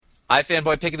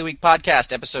iFanboy Pick of the Week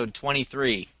podcast, episode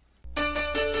 23.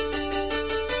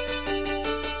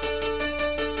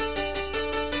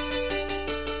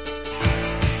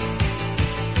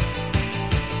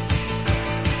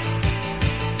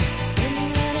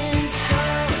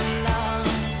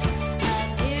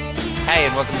 Hey,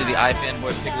 and welcome to the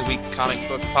iFanboy Pick of the Week comic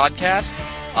book podcast.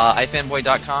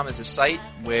 iFanboy.com is a site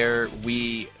where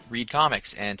we read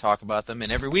comics and talk about them,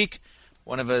 and every week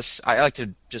one of us, I like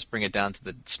to just bring it down to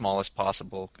the smallest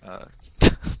possible.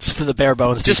 Just to the bare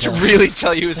bones just details. to really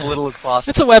tell you as little as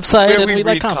possible. It's a website, where and we we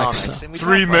like read comics. So. And we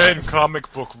Three talk about men it.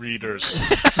 comic book readers.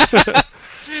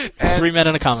 Three men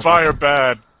in a comic Fire book.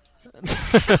 bad.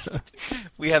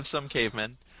 We have some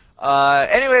cavemen.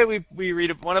 Anyway, we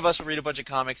read. One of us will read a bunch of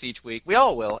comics each week. We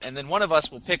all will, and then one of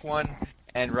us will pick one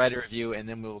and write a review, and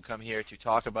then we will come here to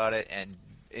talk about it and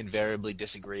invariably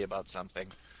disagree about something,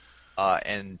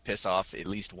 and piss off at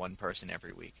least one person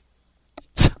every week.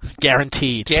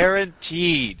 Guaranteed.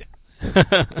 Guaranteed.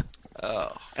 Oh,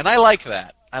 and I like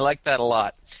that. I like that a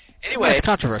lot. Anyway, It's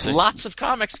controversy. Lots of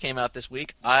comics came out this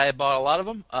week. I bought a lot of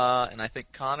them, and I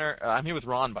think Connor. I'm here with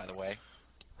Ron, by the way.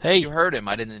 Hey, You heard him.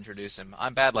 I didn't introduce him.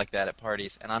 I'm bad like that at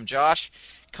parties. And I'm Josh.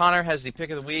 Connor has the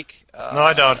pick of the week. No,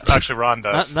 I don't. Actually, Ron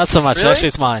does. not so much. Really? Actually,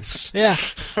 it's mine. Yeah,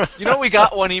 You know, we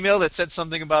got one email that said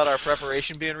something about our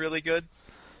preparation being really good.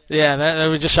 yeah.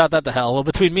 We just shot that to hell. Well,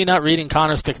 between me not reading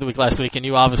Connor's pick of the week last week and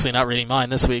you obviously not reading mine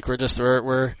this week, we're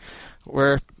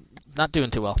not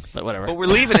doing too well. But whatever. But we're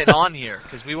leaving it on here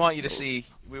because we want you to see.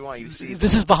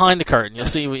 This is behind the curtain. You'll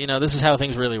see. This is how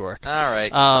things really work. All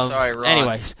right. Sorry, Ron.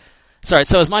 Anyways, sorry.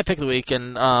 So it's my pick of the week,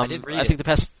 and I didn't read I think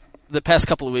the past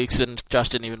couple of weeks, and Josh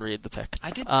didn't even read the pick.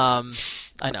 I did.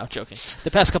 I know, joking.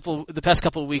 The past couple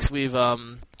of weeks, we've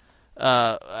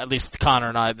at least Connor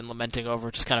and I have been lamenting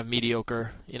over just kind of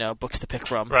mediocre, books to pick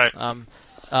from. Right.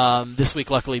 This week,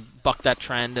 luckily, bucked that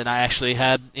trend, and I actually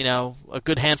had a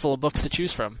good handful of books to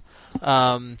choose from.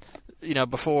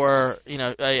 Before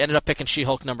I ended up picking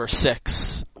She-Hulk number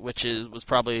 6, which was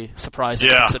probably surprising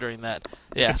considering that.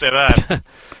 Yeah, You can say that.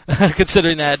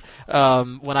 considering that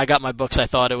when I got my books, I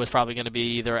thought it was probably going to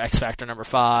be either X Factor number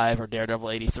 5 or Daredevil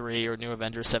 83 or New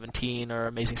Avengers 17 or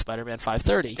Amazing Spider-Man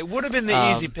 530. It would have been the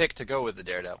easy pick to go with the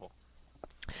Daredevil.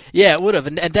 Yeah, it would have,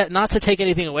 and that, not to take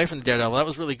anything away from the Daredevil, that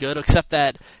was really good. Except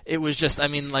that it was just,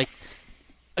 with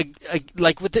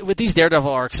these Daredevil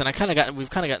arcs, and we've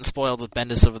kind of gotten spoiled with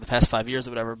Bendis over the past 5 years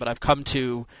or whatever. But I've come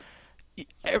to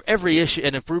every issue,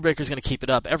 and if Brubaker's going to keep it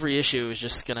up, every issue is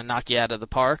just going to knock you out of the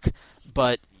park.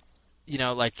 But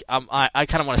I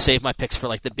kind of want to save my picks for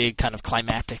like the big kind of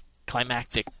climactic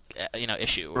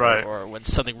issue, Right. or when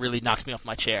something really knocks me off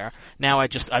my chair. Now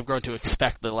I've grown to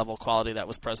expect the level of quality that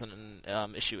was present in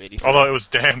issue 83. Although it was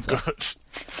damn good.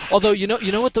 Although you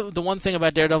know what the one thing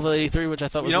about Daredevil 83, which I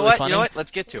thought was really funny. You know what?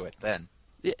 Let's get to it then.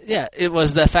 Yeah, it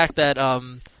was the fact that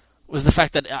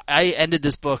I ended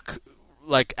this book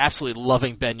like absolutely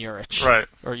loving Ben Urich, Right.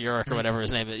 or Urich or whatever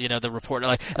his name is, the reporter.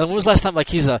 And when was the last time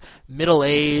he's a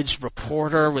middle-aged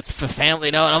reporter with a family,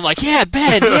 and I'm like, yeah,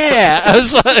 Ben, yeah. I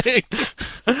was like,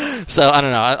 so I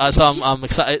don't know. I'm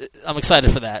excited. I'm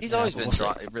excited for that. He's always been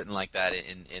written like that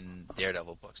in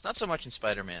Daredevil books. Not so much in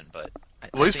Spider-Man, but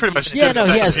He's pretty much he has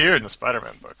disappeared in the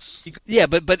Spider-Man books. Yeah,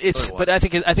 but I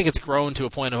think it's grown to a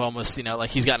point of almost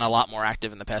he's gotten a lot more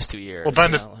active in the past 2 years. Well,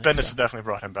 Bendis has definitely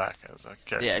brought him back as a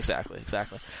character. Yeah, exactly.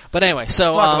 But anyway,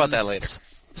 so talk about that later.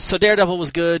 So Daredevil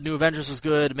was good, New Avengers was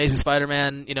good, Amazing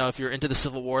Spider-Man. If you're into the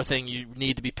Civil War thing, you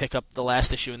need to pick up the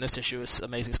last issue, and this issue is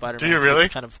Amazing Spider-Man. Do you really?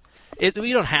 It's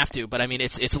you don't have to, but I mean,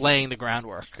 it's laying the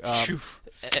groundwork, and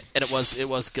it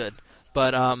was good.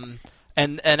 But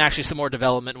and actually some more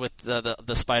development with the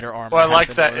spider armor. Well, I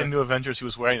like that in New Avengers he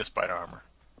was wearing the spider armor.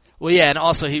 Well, yeah, and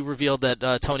also he revealed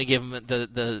that Tony gave him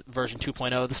the version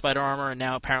 2.0 of the spider armor, and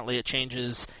now apparently it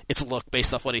changes its look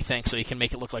based off what he thinks, so he can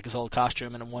make it look like his old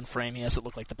costume, and in one frame he has it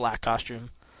look like the black costume.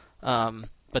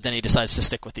 But then he decides to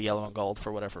stick with the yellow and gold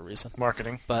for whatever reason.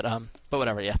 Marketing. But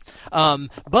whatever, yeah.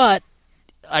 But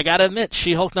I gotta admit,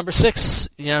 She-Hulk number 6,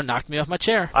 knocked me off my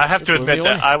chair. I have to It blew me admit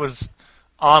that away. I was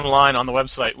online on the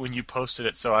website when you posted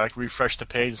it, so I refreshed the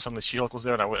page and suddenly She-Hulk was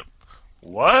there, and I went,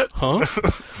 what? Huh?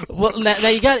 Well, now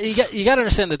you got to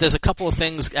understand that there's a couple of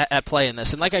things at play in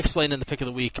this, and like I explained in the pick of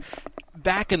the week,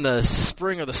 back in the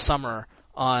spring or the summer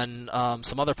on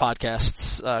some other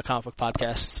podcasts, comic book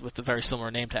podcasts with a very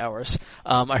similar name to ours,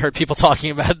 I heard people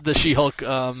talking about the She-Hulk,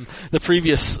 the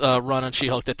previous run on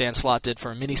She-Hulk that Dan Slott did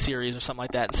for a miniseries or something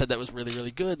like that, and said that was really,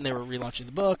 really good, and they were relaunching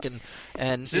the book. And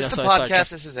is this the podcast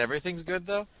that says everything's good,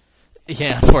 though?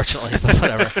 Yeah, unfortunately, but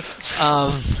whatever.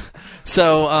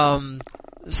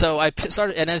 So I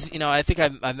started, and as you know, I think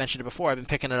I mentioned it before. I've been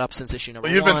picking it up since issue number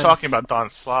Well, you've 1. been talking about Dan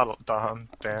Slott.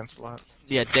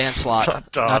 Yeah, Dan Slott,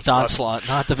 not Don Slott,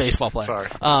 not the baseball player. Sorry.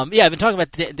 Yeah, I've been talking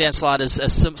about Dan Slott as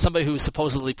somebody who's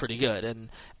supposedly pretty good,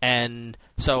 and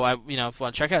so I want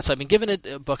to check it out. So I've been giving it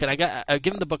a book, and I've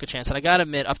given the book a chance, and I got to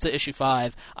admit, up to issue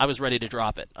 5, I was ready to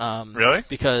drop it. Really?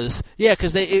 Because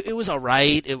it was all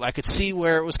right. I could see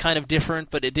where it was kind of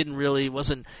different, but it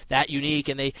wasn't that unique,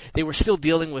 and they were still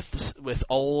dealing with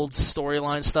old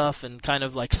storyline stuff and kind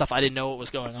of like stuff I didn't know what was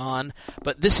going on.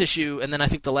 But this issue, and then I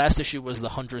think the last issue was the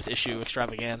 100th issue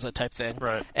extravaganza type thing,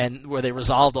 right? And where they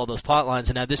resolved all those plot lines,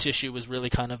 and now this issue was really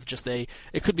kind of just it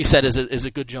could be said as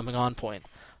a good jumping on point.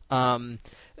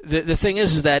 The thing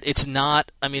is that it's not.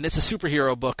 I mean, it's a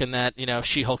superhero book in that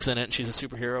She-Hulk's in it and she's a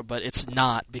superhero, but it's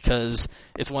not, because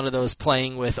it's one of those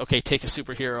playing with take a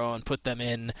superhero and put them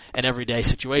in an everyday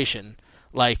situation,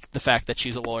 like the fact that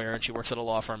she's a lawyer and she works at a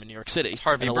law firm in New York City. It's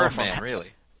Harvey Birdman, really.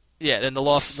 Yeah, and the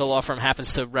law firm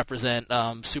happens to represent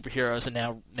superheroes,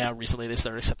 and now recently they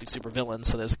started accepting supervillains,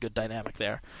 so there's a good dynamic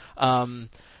there.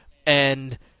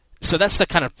 And so that's the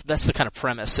kind of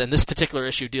premise. And this particular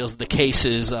issue deals with the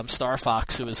cases. Star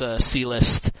Fox, who was a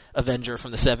C-list Avenger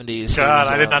from the 70s. God,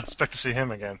 I did not expect to see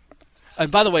him again.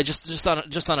 And by the way, just on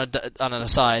an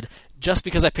aside, just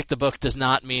because I picked the book does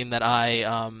not mean that I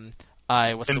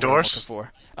what's the word I'm looking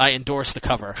for? I endorse the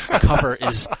cover. The cover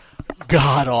is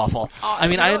god awful. I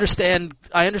mean, I understand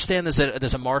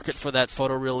there's a market for that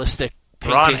photorealistic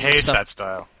painting. Ron hates stuff. that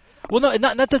style. Well,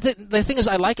 no, not the thing is,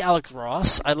 I like Alex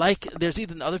Ross. There's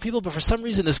even other people, but for some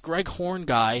reason, this Greg Horn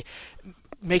guy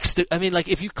makes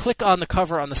if you click on the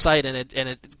cover on the site and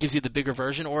it gives you the bigger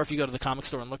version, or if you go to the comic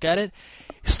store and look at it,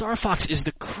 Star Fox is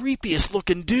the creepiest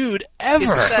looking dude ever.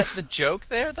 Isn't that the joke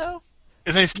there, though?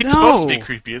 He's supposed to be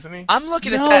creepy, isn't he? I'm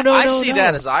looking at that. I see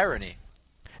that as irony.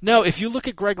 No, if you look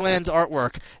at Greg Land's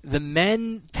artwork, the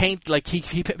men paint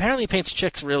he apparently paints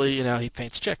chicks. Really, he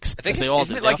paints chicks. I think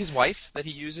isn't it like his wife that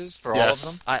he uses for all of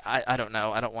them? I don't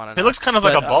know. I don't want to know. He looks kind of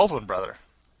like a Baldwin brother.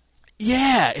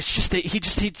 Yeah, it's just that he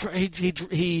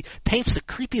paints the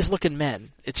creepiest looking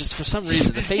men. It's just for some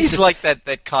reason the face. He's like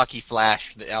that cocky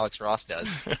Flash that Alex Ross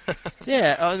does.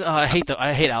 Yeah, I hate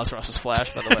Alex Ross's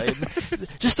Flash, by the way.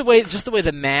 just the way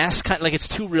the mask kind of, like, it's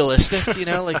too realistic,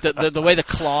 like the way the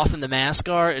cloth and the mask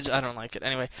are. I don't like it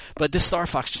anyway. But this Star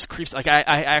Fox just creeps. Like I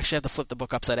actually have to flip the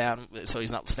book upside down so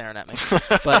he's not staring at me.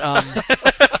 But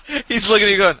he's looking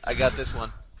at you going, "I got this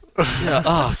one." Yeah,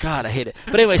 oh God, I hate it.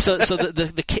 But anyway, so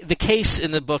the case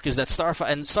in the book is that Star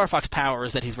Fox's power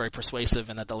is that he's very persuasive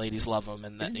and that the ladies love him,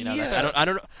 and that that, I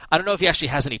don't know if he actually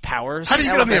has any powers. How do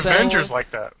you get on the Avengers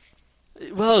like that?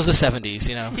 Well, it was the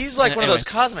 70s, He's like one of those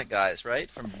cosmic guys,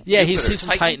 right? He's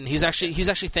from Titan. He's actually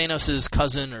Thanos'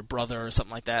 cousin or brother or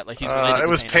something like that. Like he's related it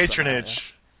was to Thanos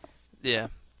patronage. Somehow, yeah,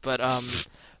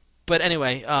 but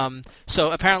anyway,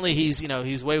 so apparently he's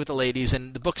way with the ladies,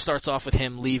 and the book starts off with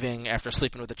him leaving after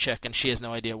sleeping with a chick, and she has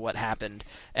no idea what happened,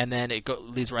 and then it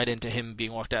leads right into him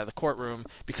being walked out of the courtroom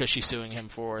because she's suing him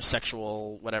for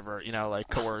sexual whatever, like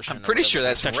coercion. I'm pretty sure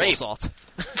that's sexual rape. assault.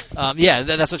 Yeah,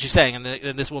 that's what she's saying,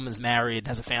 and this woman's married and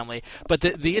has a family. But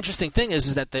the interesting thing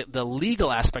is that the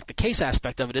legal aspect, the case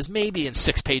aspect of it, is maybe in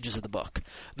 6 pages of the book.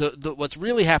 What's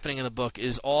really happening in the book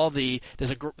is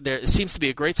there seems to be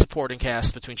a great supporting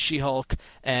cast between She-Hulk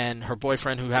and her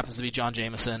boyfriend, who happens to be John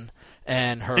Jameson,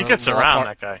 and her. He gets around,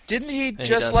 that guy. Didn't he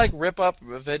rip up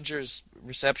Avengers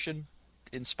Reception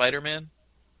in Spider-Man?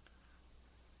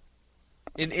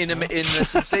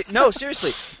 No,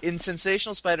 seriously, in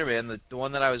Sensational Spider-Man, the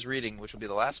one that I was reading, which will be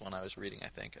the last one I was reading, I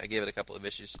think. I gave it a couple of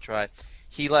issues to try.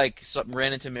 He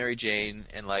ran into Mary Jane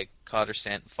and caught her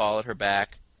scent, followed her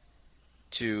back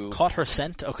to... Caught her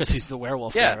scent? Oh, because he's the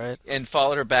werewolf guy, right? And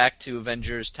followed her back to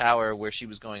Avengers Tower where she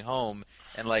was going home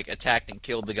and attacked and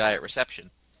killed the guy at reception.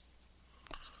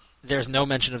 There's no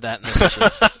mention of that in this issue.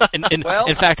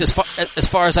 In fact, as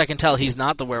far as I can tell, he's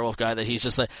not the werewolf guy. That he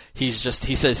says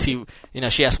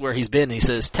she asked where he's been. And he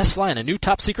says, "Test flying a new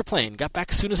top secret plane. Got back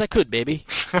as soon as I could, baby."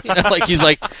 He's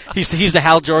the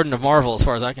Hal Jordan of Marvel, as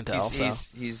far as I can tell.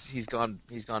 He's gone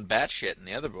batshit in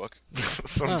the other book.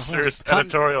 Some serious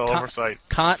editorial oversight.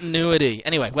 Continuity.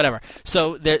 Anyway, whatever.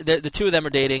 So the two of them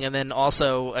are dating, and then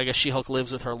also I guess She-Hulk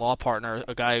lives with her law partner,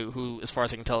 a guy who, as far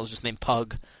as I can tell, is just named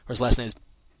Pug, or his last name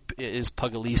is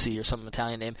Puglisi or some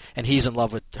Italian name, and he's in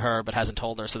love with her but hasn't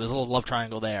told her, so there's a little love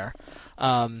triangle there.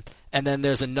 And then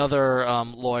there's another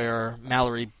lawyer,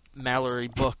 Mallory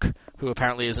Book, who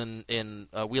apparently is in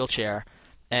a wheelchair,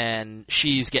 and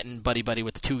she's getting buddy-buddy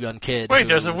with the two-gun kid. Wait,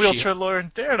 there's a wheelchair lawyer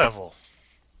in Daredevil.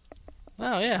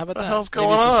 Oh, yeah, how about that? What the hell's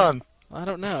going on? I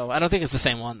don't know. I don't think it's the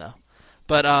same one, though.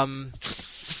 But,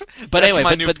 But That's anyway,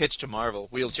 my new pitch to Marvel: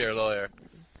 wheelchair lawyer.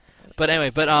 But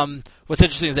what's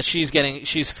interesting is that she's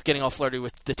getting all flirty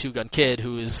with the Two Gun Kid,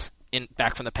 who is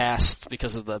back from the past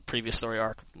because of the previous story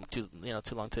arc. Too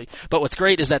long to. But what's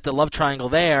great is that the love triangle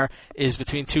there is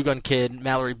between Two Gun Kid,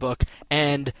 Mallory Book,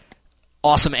 and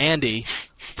Awesome Andy,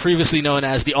 previously known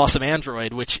as the Awesome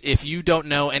Android, which if you don't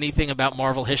know anything about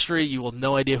Marvel history, you will have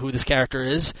no idea who this character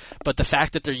is, but the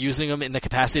fact that they're using him in the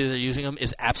capacity that they're using him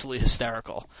is absolutely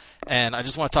hysterical. And I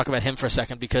just want to talk about him for a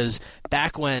second because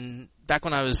back when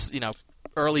I was,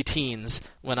 early teens,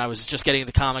 when I was just getting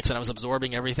into comics and I was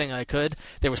absorbing everything I could,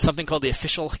 there was something called the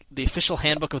official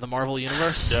handbook of the Marvel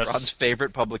Universe. Yes. Ron's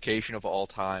favorite publication of all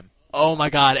time. Oh my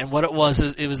god, and what it was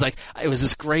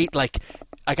this great,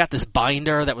 I got this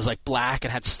binder that was black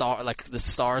and had the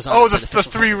stars on it. Oh, the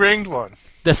three-ringed one.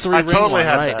 The three-ring totally one,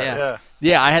 had right? that,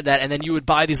 Yeah, I had that, and then you would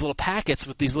buy these little packets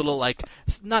with these little,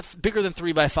 not bigger than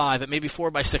 3x5, but maybe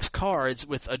 4x6 cards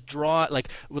with a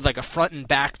with a front and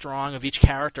back drawing of each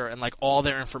character and all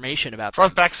their information about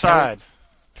front, them. back, side.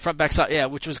 Front, back, side, yeah,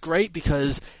 which was great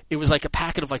because it was a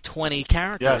packet of 20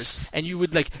 characters, and you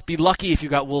would be lucky if you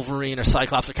got Wolverine or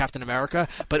Cyclops or Captain America,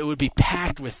 but it would be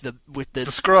packed with the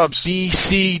scrubs, B,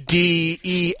 C, D,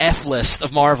 E, F list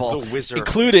of Marvel, the wizard,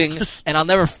 including, and I'll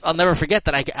never forget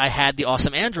that I had the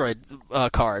Awesome Android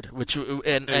card, which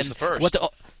and the first.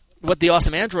 What the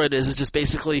Awesome Android is just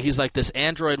basically he's this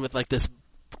android with this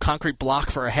concrete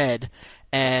block for a head.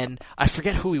 And I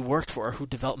forget who he worked for, who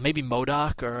developed, maybe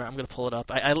MODOK, or I'm going to pull it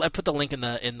up. I put the link in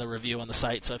the review on the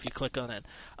site, so if you click on it.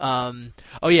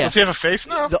 Oh yeah. Does he have a face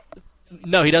now?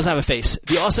 No, he doesn't have a face.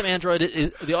 The Awesome Android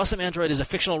is a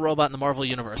fictional robot in the Marvel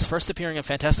Universe. First appearing in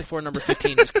Fantastic Four number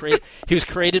 15, he was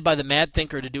created by the Mad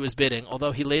Thinker to do his bidding,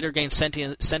 although he later gained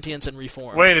sentience and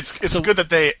reformed. Wait, it's good that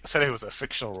they said he was a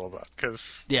fictional robot,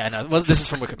 because... Yeah, no, well, this is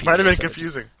from Wikipedia. Might have been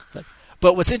confusing.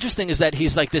 But what's interesting is that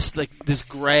he's this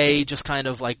gray, just kind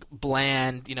of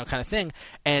bland, kind of thing,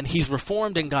 and he's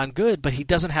reformed and gone good, but he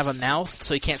doesn't have a mouth,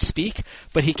 so he can't speak.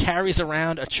 But he carries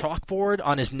around a chalkboard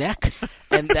on his neck,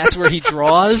 and that's where he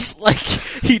draws. One of the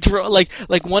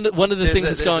things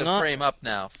that's going on. There's a frame up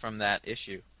now from that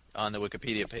issue on the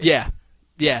Wikipedia page. Yeah.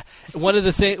 One of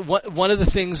the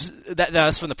things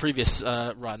that's from the previous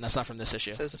run. That's not from this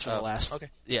issue. It's from the last. Okay.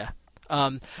 Yeah.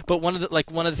 But one of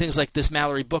the things this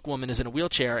Mallory Book woman is in a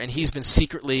wheelchair, and he's been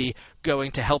secretly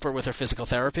going to help her with her physical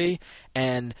therapy,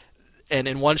 and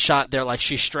in one shot they're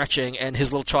she's stretching, and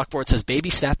his little chalkboard says baby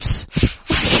steps.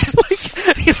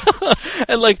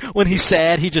 And when he's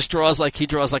sad, he just draws an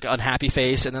unhappy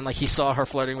face, and then he saw her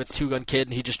flirting with Two Gun Kid,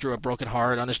 and he just drew a broken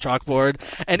heart on his chalkboard,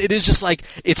 and it is just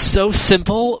it's so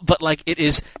simple, but it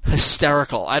is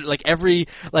hysterical.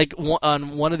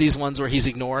 On one of these ones where he's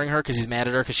ignoring her because he's mad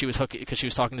at her because she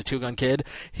was talking to Two Gun Kid,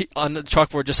 on the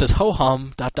chalkboard just says ho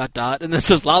hum ... and then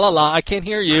says la la la, I can't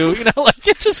hear you.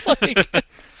 It's just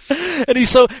and he's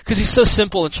so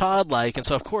simple and childlike, and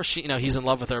so of course he's in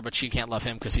love with her, but she can't love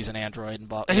him because he's an android and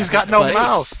blah. And he's got no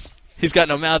mouth. He's got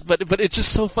no mouth, but it's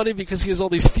just so funny because he has all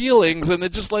these feelings, and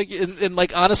it just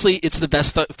honestly, it's the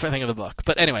best thing of the book.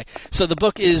 But anyway, so the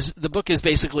book is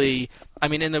basically,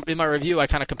 in my review, I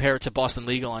kind of compare it to Boston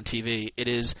Legal on TV. It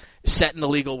is set in the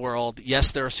legal world.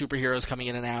 Yes, there are superheroes coming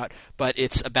in and out, but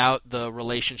it's about the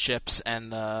relationships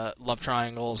and the love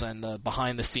triangles and the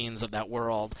behind the scenes of that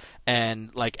world.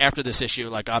 And after this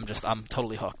issue, I'm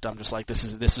totally hooked. I'm just this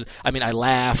is. I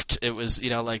laughed. It was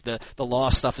the law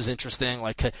stuff is interesting.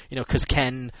 Because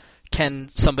can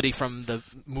somebody from the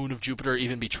moon of Jupiter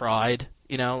even be tried?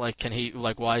 Can he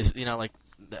why is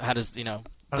how does the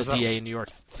DA in New York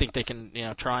think they can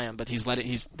try him? But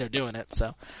they're doing it.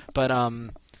 So, but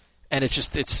and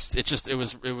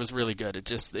it was really good. It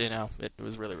just it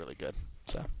was really, really good.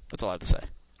 So that's all I have to say.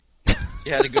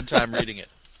 You had a good time reading it.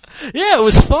 Yeah, it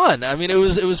was fun.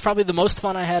 It was probably the most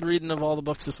fun I had reading of all the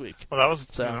books this week. Well,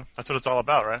 that's what it's all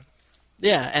about, right?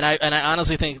 Yeah, and I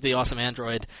honestly think the Awesome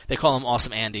Android, they call him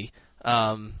Awesome Andy,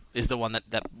 is the one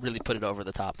that really put it over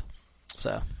the top.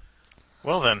 So,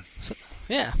 well then,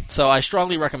 so I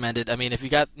strongly recommend it. If you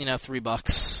got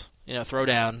 $3, throw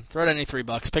down any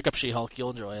 $3, pick up She-Hulk,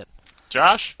 you'll enjoy it.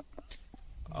 Josh,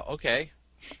 okay.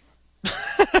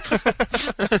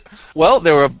 Well,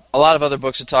 there were a lot of other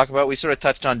books to talk about. We sort of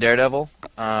touched on Daredevil.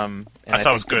 And I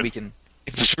thought it was good.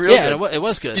 It was real good. It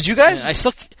was good. Did you guys?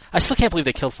 I still can't believe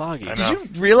they killed Foggy. Did you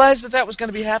realize that was going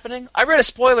to be happening? I read a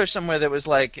spoiler somewhere that was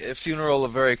a funeral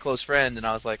of a very close friend, and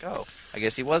I was like, oh, I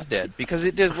guess he was dead because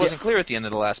it wasn't clear at the end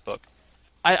of the last book.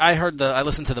 I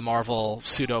listened to the Marvel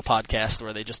pseudo podcast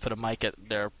where they just put a mic at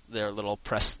their little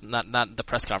press, not the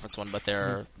press conference one, but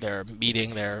their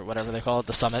meeting, their whatever they call it,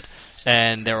 the summit,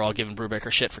 and they were all giving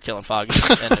Brubaker shit for killing Foggy,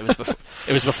 and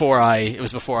it was before I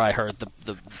heard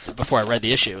before I read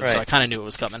the issue, right. So I kind of knew it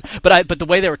was coming. But the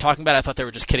way they were talking about it, I thought they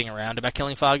were just kidding around about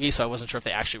killing Foggy, so I wasn't sure if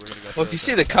they actually were going to go. Well, if you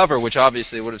see the cover, which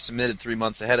obviously they would have submitted 3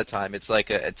 months ahead of time, it's like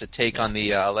it's a take on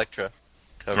the Elektra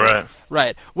cover.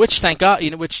 Right. Which, thank God,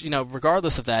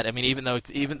 regardless of that, I mean, even though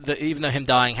him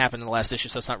dying happened in the last issue,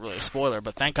 so it's not really a spoiler.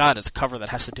 But thank God, it's a cover that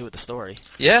has to do with the story.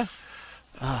 Yeah.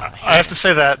 I have to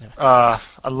say that I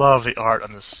love the art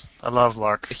on this. I love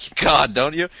Lark. God,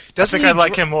 don't you? I think I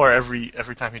like him more every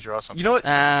time he draws something. You know what?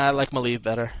 I like Malieve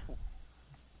better,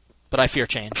 but I fear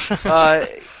change.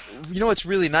 You know what's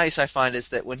really nice, I find, is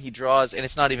that when he draws, and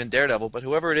it's not even Daredevil, but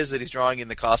whoever it is that he's drawing in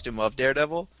the costume of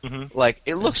Daredevil, like,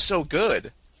 it looks so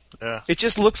good. Yeah. It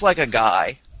just looks like a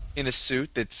guy in a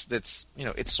suit that's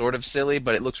it's sort of silly,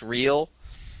 but it looks real.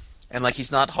 And, like,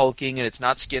 he's not hulking, and it's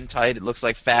not skin tight. It looks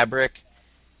like fabric.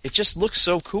 It just looks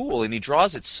so cool, and he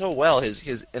draws it so well.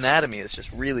 His anatomy is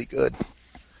just really good.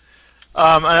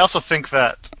 I also think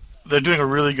that they're doing a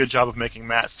really good job of making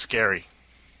Matt scary.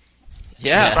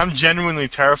 Yeah. I'm genuinely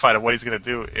terrified of what he's going to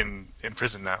do in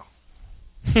prison now.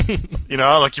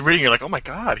 Like you're reading, you're like, oh my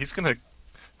god, he's going to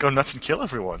go nuts and kill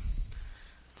everyone.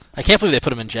 I can't believe they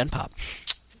put him in Gen Pop.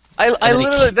 I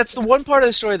literally, that's the one part of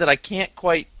the story that I can't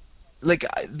quite, like,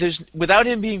 there's, without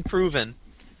him being proven,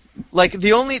 like,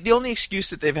 the only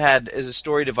excuse that they've had as a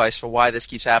story device for why this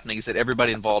keeps happening is that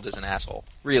everybody involved is an asshole.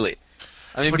 Really.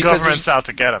 I mean, the because government's out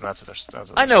to get him. That's what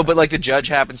they're I know, but like the judge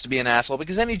happens to be an asshole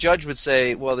because any judge would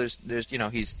say, well, there's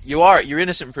you're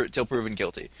innocent till proven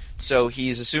guilty. So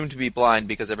he's assumed to be blind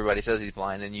because everybody says he's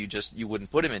blind, and you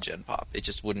wouldn't put him in Gen Pop. It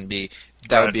just wouldn't be.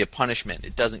 That would be a punishment.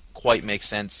 It doesn't quite make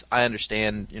sense. I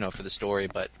understand, for the story,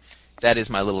 but that is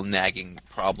my little nagging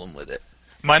problem with it.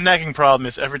 My nagging problem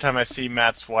is every time I see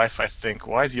Matt's wife, I think,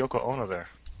 why is Yoko Ono there?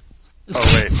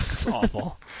 Oh wait, It's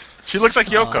awful. She looks like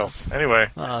Yoko. Anyway.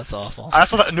 Oh, that's awful. I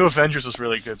also thought New Avengers was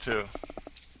really good, too.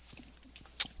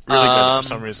 Really good for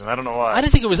some reason. I don't know why. I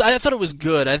didn't think it was. I thought it was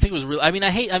good. I think it was really. I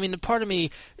mean, part of me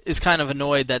is kind of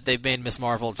annoyed that they've made Miss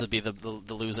Marvel to be the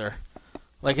loser.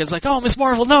 Like, it's like, oh, Miss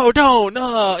Marvel, no, don't,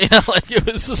 no. Like, it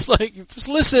was just like, just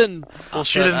listen. Well,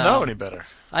 she didn't know any better.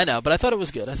 I know, but I thought it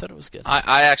was good. I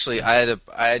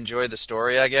enjoyed the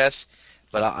story, I guess,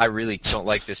 but I really don't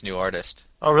like this new artist.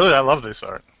 Oh, really? I love this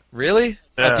art. Really?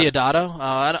 Yeah. Diodato?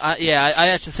 I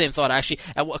had the same thought. Actually,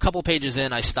 a couple of pages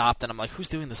in, I stopped, and I'm like, who's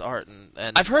doing this art?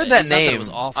 And I've heard that name. That it was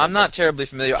awful, I'm not terribly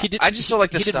familiar. I just don't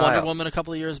like the style. He did Wonder Woman a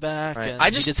couple of years back. Right.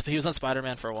 And he was on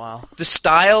Spider-Man for a while. The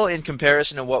style, in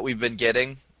comparison to what we've been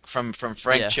getting from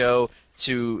Frank Cho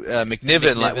to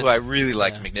McNiven, who I really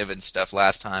liked McNiven's stuff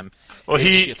last time. Well,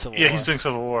 he's doing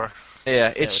Civil War.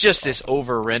 Yeah, it's just this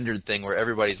over-rendered thing where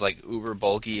everybody's like uber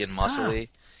bulky and muscly,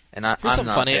 and I'm not a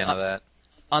fan of that.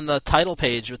 On the title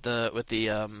page with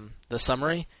the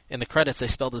summary in the credits, they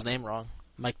spelled his name wrong.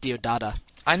 Mike Deodato.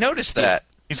 I noticed that.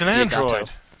 He's an android.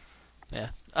 Yeah.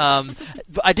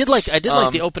 But I did like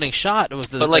the opening shot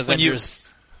with the Avengers.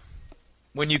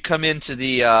 When you come into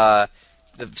the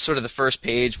sort of the first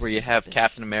page where you have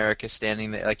Captain America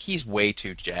standing there, like, he's way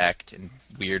too jacked and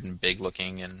weird and big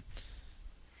looking, and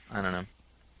I don't know.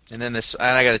 And then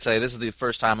I got to tell you, this is the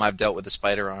first time I've dealt with the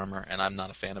spider armor, and I'm not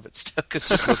a fan of it still because it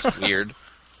just looks weird.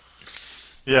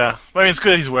 Yeah, I mean, it's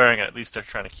good he's wearing it. At least they're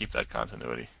trying to keep that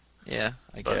continuity. Yeah,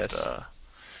 I guess.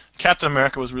 Captain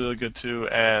America was really good too,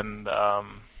 and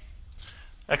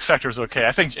X Factor was okay.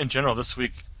 I think in general this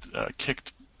week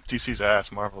kicked DC's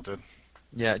ass. Marvel did.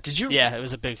 Yeah. Did you? Yeah, it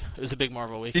was a big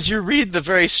Marvel week. Did you read the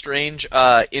very strange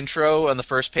intro on the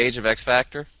first page of X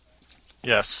Factor?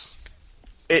 Yes.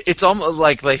 It's almost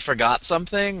like they forgot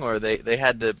something, or they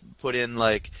had to put in,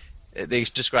 like, they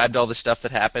described all the stuff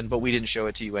that happened, but we didn't show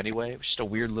it to you anyway. It was just a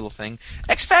weird little thing.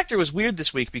 X Factor was weird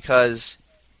this week because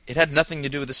it had nothing to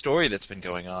do with the story that's been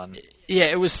going on. Yeah,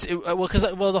 it was. Because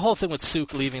the whole thing with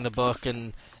Sook leaving the book,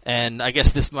 and I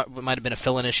guess this might have been a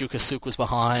fill-in issue because Sook was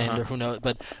behind, or who knows.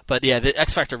 But yeah, the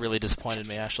X Factor really disappointed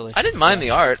me, actually. I didn't mind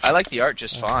the art. I liked the art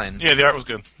just fine. Yeah, the art was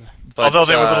good. But, although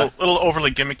they were a little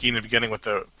overly gimmicky in the beginning with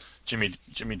the Jimmy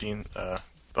Dean.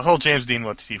 The whole James Dean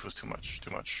motif was too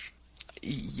much.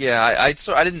 Yeah, I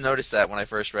didn't notice that when I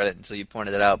first read it until you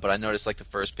pointed it out, but I noticed, like, the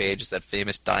first page is that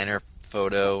famous diner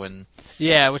photo, and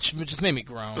yeah, which just made me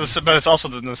groan. But it's also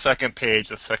the second page,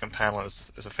 the second panel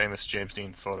is a famous James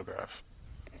Dean photograph.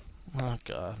 Oh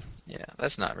God. Yeah,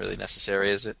 that's not really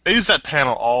necessary, is it? They use that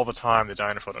panel all the time. The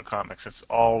Diner Photo comics. It's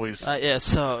always. Yeah.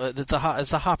 So it's a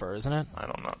hopper, isn't it? I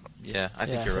don't know. Yeah, I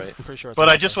think you're right. I'm pretty sure. It's But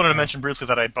a I just hopper. wanted to mention briefly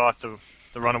that I bought the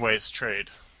Runaways trade.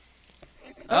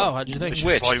 Oh, how'd you think?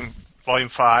 Which? Volume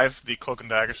 5, the Cloak and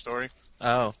Dagger story,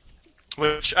 Oh,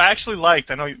 which I actually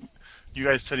liked. I know you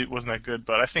guys said it wasn't that good,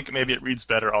 but I think maybe it reads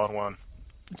better all in one.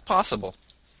 it's possible.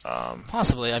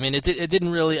 Possibly. I mean, it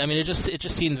didn't really. I mean, it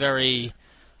just seemed very.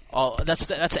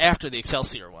 That's after the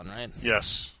Excelsior one, right?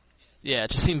 Yes. Yeah,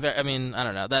 it just seemed very. I mean, I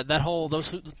don't know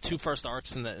those two first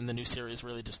arcs in the new series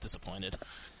really just disappointed,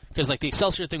 because like the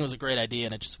Excelsior thing was a great idea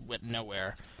and it just went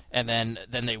nowhere, and then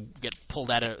they get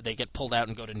pulled out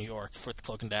and go to New York for the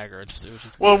Cloak and Dagger. It was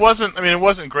just Well, it wasn't. I mean, it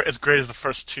wasn't as great as the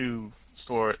first two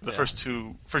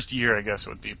first year, I guess it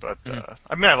would be. But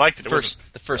I mean, I liked it.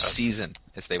 The first season,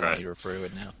 as they want right. you to refer to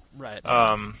it now. right.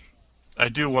 I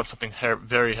do want something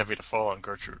very heavy to fall on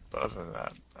Gertrude, but other than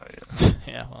that,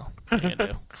 Yeah, well, what are you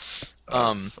gonna do?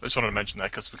 I just wanted to mention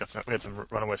that because we had some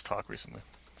Runaways talk recently.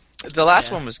 The last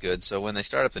Yeah. one was good, so when they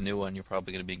start up the new one, you're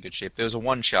probably going to be in good shape. There was a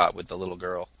one shot with the little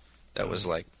girl that was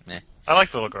like, meh. I like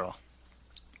the little girl.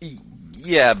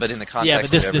 Yeah, but in the context Yeah, but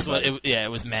this of one, everybody.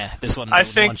 it was meh. This one, I the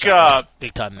think, one shot was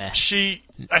big time meh.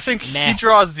 I think Meh. he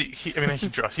draws the. He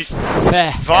draws.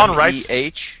 Vaughn writes.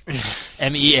 MEH?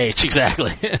 MEH,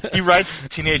 exactly. He writes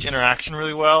teenage interaction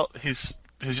really well. He's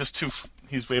just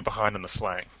he's way behind on the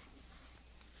slang.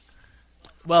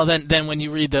 Well, then when you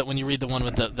read the one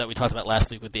with that we talked about last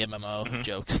week with the MMO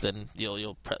jokes, then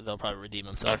they'll probably redeem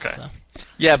himself. Okay. So.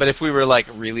 Yeah, but if we were like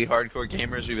really hardcore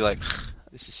gamers, we'd be like,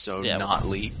 this is so Yeah, not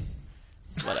well. Lee.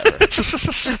 Whatever.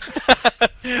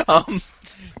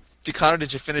 Connor,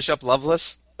 did you finish up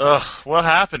Loveless? Ugh, what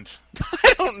happened?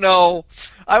 I don't know.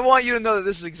 I want you to know that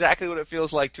this is exactly what it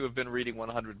feels like to have been reading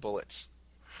 100 Bullets.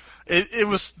 It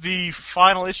was the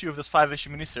final issue of this 5-issue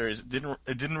miniseries.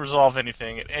 It didn't resolve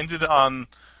anything. It ended on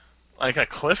like a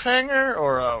cliffhanger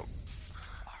or a.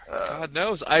 God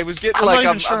knows. I was getting I'm like not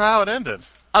even sure how it ended.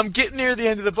 I'm getting near the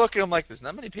end of the book, and I'm like, there's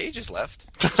not many pages left.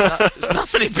 There's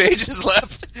not many pages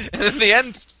left. And then the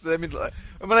end, I mean,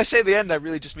 when I say the end, I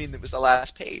really just mean it was the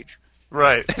last page.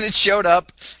 Right. And it showed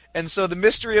up, and so the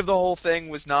mystery of the whole thing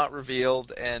was not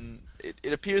revealed, and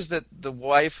it appears that the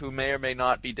wife, who may or may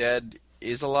not be dead,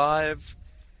 is alive.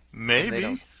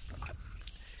 Maybe.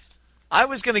 I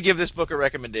was going to give this book a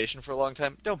recommendation for a long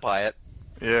time. Don't buy it.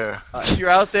 Yeah. If you're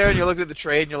out there and you're looking at the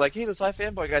trade and you're like, hey, this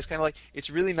iFanboy guy's kind of like,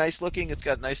 it's really nice looking, it's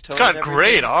got nice tone. It's got and great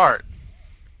everything. art.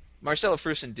 Marcelo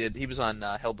Frusin he was on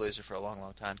Hellblazer for a long,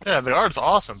 long time. Yeah, the art's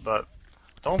awesome, but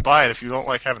don't buy it if you don't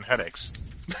like having headaches.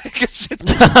 Because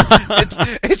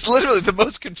it's literally the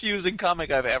most confusing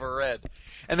comic I've ever read.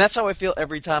 And that's how I feel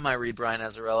every time I read Brian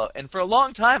Azzarello. And for a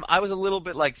long time, I was a little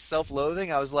bit like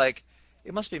self-loathing. I was like,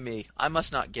 it must be me. I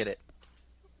must not get it.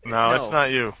 No, it's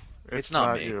not you. It's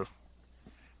not me. you.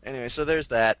 Anyway, so there's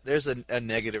that. There's a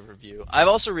negative review. I've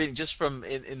also reading, just from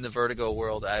in the Vertigo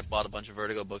world, I bought a bunch of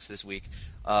Vertigo books this week.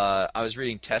 I was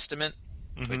reading Testament,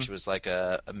 which was like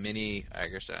a mini, I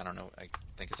guess, I don't know, I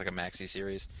think it's like a maxi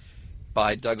series,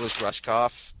 by Douglas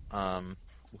Rushkoff,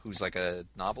 who's like a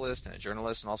novelist and a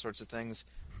journalist and all sorts of things.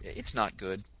 It's not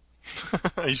good.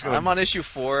 I'm on issue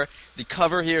 4. The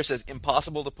cover here says,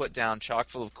 impossible to put down, chock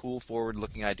full of cool,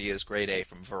 forward-looking ideas, grade A,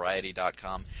 from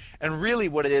Variety.com. And really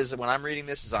what it is, when I'm reading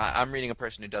this, is I'm reading a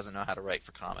person who doesn't know how to write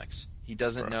for comics. He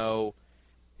doesn't know,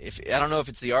 I don't know if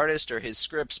it's the artist or his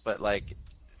scripts, but like,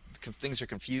 things are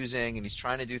confusing, and he's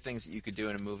trying to do things that you could do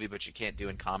in a movie, but you can't do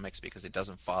in comics because it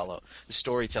doesn't follow. The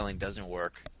storytelling doesn't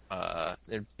work.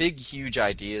 They're big, huge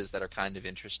ideas that are kind of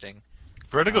interesting.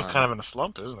 Vertigo's kind of in a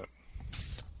slump, isn't it?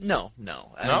 No.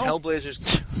 I mean,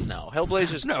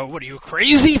 Hellblazer's... No, what are you,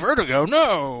 crazy? Vertigo,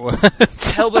 no!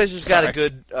 Hellblazer's got a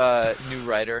good new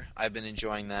writer. I've been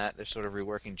enjoying that. They're sort of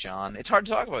reworking John. It's hard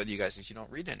to talk about with you guys if you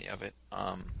don't read any of it.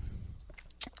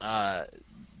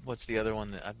 What's the other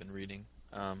one that I've been reading?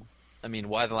 I mean,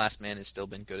 Why the Last Man has still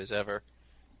been good as ever.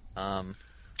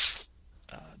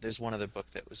 There's one other book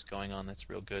that was going on that's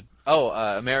real good.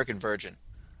 American Virgin,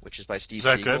 which is by Steve Is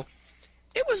that Siegel. good?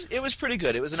 It was pretty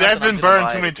good. It was. See, I've been burned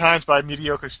too many times by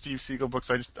mediocre Steve Siegel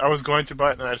books. I was going to buy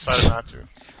it, and then I decided not to.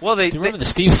 Well, Do you remember the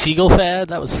Steve Siegel fad?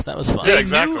 That was fun. Yeah,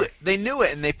 exactly. They knew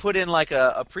it, and they put in like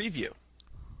a preview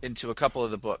into a couple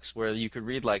of the books where you could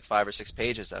read like 5 or 6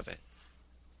 pages of it.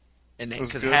 And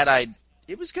because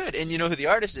it was good. And you know who the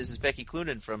artist is? Is Becky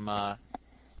Cloonan from.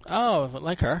 Oh,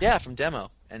 like her. Yeah, from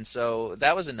Demo. And so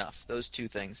that was enough. Those 2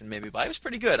 things, and maybe it was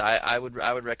pretty good. I would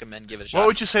recommend give it a shot. What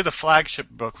would you say the flagship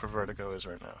book for Vertigo is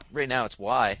right now? Right now, it's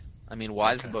Why. I mean,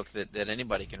 Why is the book that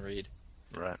anybody can read.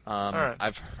 Right. All right.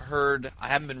 I've heard. I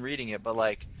haven't been reading it, but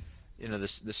like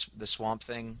the Swamp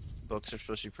Thing books are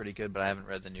supposed to be pretty good, but I haven't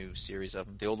read the new series of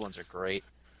them. The old ones are great.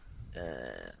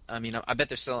 I mean, I bet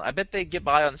they're selling. I bet they get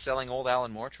by on selling old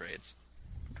Alan Moore trades,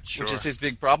 Sure. which is his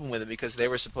big problem with it because they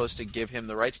were supposed to give him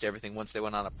the rights to everything once they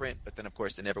went on a print, but then of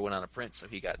course they never went on a print, so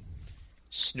he got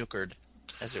snookered,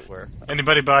 as it were.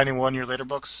 Anybody buy any 1 year later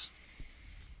books?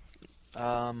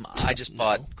 I just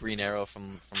bought Green Arrow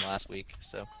from last week,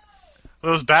 so.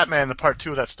 Well, it was Batman. The part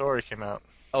 2 of that story came out.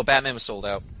 Oh, Batman was sold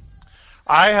out.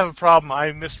 I have a problem.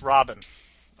 I missed Robin,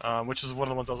 which is one of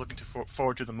the ones I was looking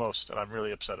forward to the most, and I'm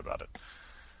really upset about it.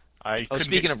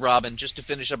 Speaking of Robin, just to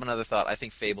finish up another thought, I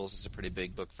think Fables is a pretty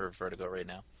big book for Vertigo right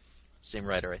now. Same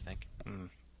writer, I think.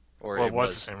 Or Well, it it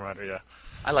was the same writer, yeah.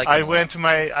 I like. I went to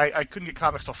I couldn't get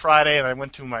comics till Friday, and I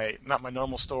went to not my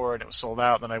normal store, and it was sold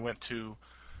out. Then I went to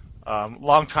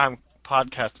longtime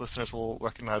podcast listeners will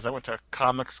recognize. I went to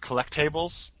Comics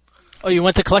Collectables. Oh, you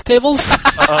went to Collectables?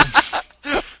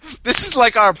 This is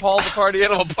like our Paul the Party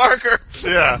Animal Parker.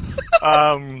 Yeah.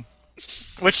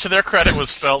 Which, to their credit, was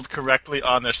spelled correctly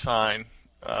on their sign.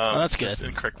 That's good. Just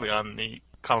incorrectly on the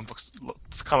comic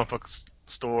book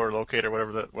store locator,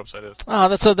 whatever that website is. Oh,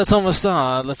 that's almost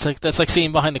that's like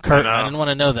seeing behind the curtain. I didn't want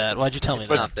to know that. Why'd you tell me It's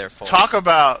that? not their fault. Talk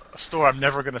about a store I'm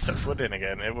never going to set foot in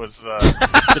again. It was.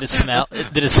 Did it smell?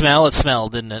 Did it smell? It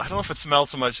smelled, didn't it? I don't know if it smelled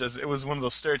so much as it was one of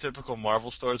those stereotypical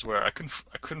Marvel stores where I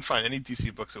couldn't find any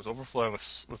DC books. It was overflowing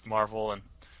with Marvel and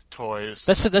toys.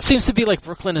 That seems to be like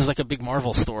Brooklyn is like a big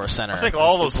Marvel store center. I think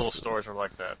all those little stores are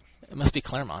like that. It must be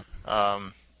Claremont.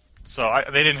 So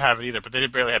they didn't have it either, but they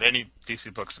barely had any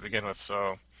DC books to begin with.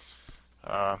 So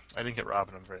I didn't get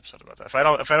Robin. I'm very upset about that. If I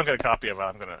don't get a copy of it,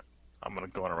 I'm gonna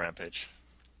go on a rampage.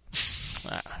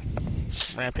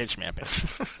 Rampage.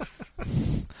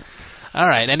 All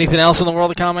right. Anything else in the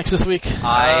world of comics this week?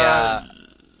 I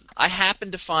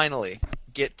happened to finally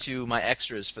get to my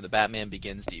extras for the Batman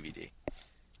Begins DVD.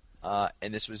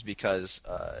 And this was because,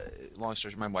 long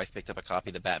story short, my wife picked up a copy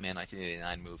of the Batman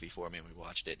 1989 movie for me, and we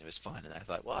watched it, and it was fun. And I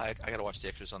thought, well, I got to watch the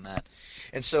extras on that.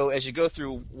 And so, as you go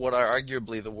through what are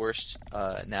arguably the worst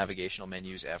navigational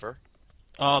menus ever.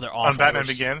 Oh, they're awful. On Batman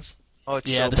Begins. Oh,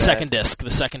 it's yeah, so the bad. second disc. The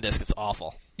second disc, it's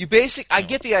awful. I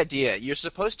get the idea. You're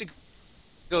supposed to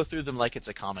go through them like it's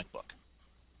a comic book.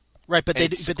 Right, but they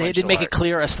did make it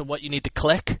clear as to what you need to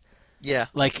click. Yeah.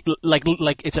 Like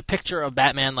it's a picture of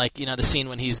Batman, like, you know, the scene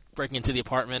when he's breaking into the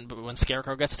apartment, but when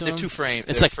Scarecrow gets to him. They're two frames.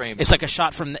 It's like a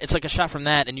shot from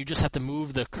that, and you just have to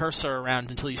move the cursor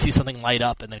around until you see something light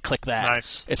up, and then click that.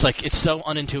 Nice. It's like it's so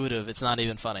unintuitive. It's not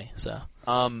even funny. So.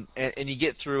 And you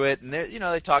get through it, and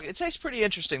they talk. It's pretty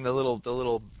interesting. The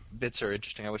little bits are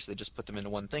interesting. I wish they just put them into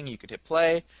one thing. You could hit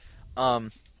play.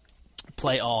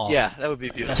 Play all. Yeah, that would be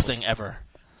beautiful. Best thing ever.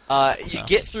 You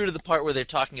get through to the part where they're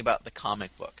talking about the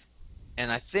comic book. And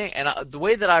I think, the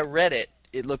way that I read it,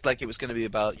 it looked like it was going to be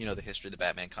about, the history of the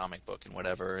Batman comic book and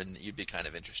whatever, and you'd be kind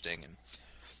of interesting.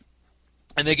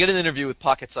 And they get an interview with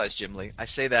pocket-sized Jim Lee. I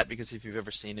say that because if you've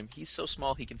ever seen him, he's so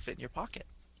small he can fit in your pocket.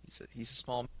 He's a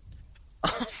small.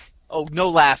 Oh, no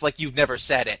laugh, like you've never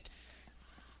said it.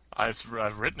 I've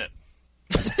written it.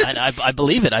 I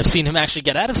believe it. I've seen him actually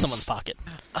get out of someone's pocket.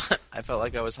 I felt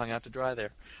like I was hung out to dry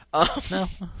there. No.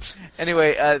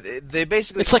 Anyway, they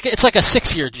basically. It's like a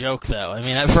 6-year joke, though. I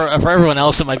mean, for everyone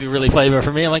else, it might be really funny, but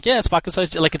for me, I'm like, yeah, it's pocket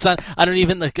sized. Like it's not. I don't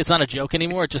even like. It's not a joke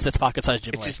anymore. It's just it's pocket sized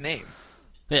Jim Lee. It's his name.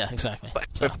 Yeah, exactly.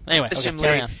 But anyway, Jim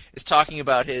Lee is talking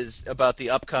about the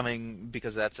upcoming,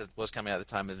 because that's was coming out at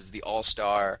the time. It was the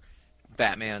All-Star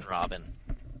Batman and Robin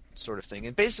sort of thing,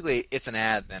 and basically it's an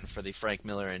ad then for the Frank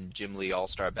Miller and Jim Lee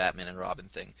All-Star Batman and Robin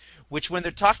thing, which when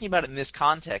they're talking about it in this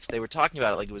context, they were talking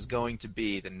about it like it was going to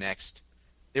be the next.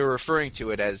 They were referring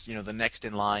to it as the next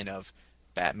in line of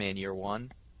Batman Year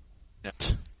One,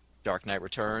 Dark Knight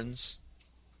Returns.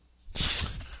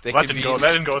 That didn't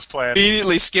go as planned.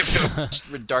 Immediately skipped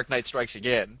to Dark Knight Strikes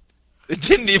Again. They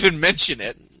didn't even mention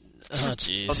it. Oh,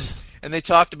 jeez. And they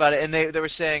talked about it, and they were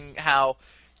saying how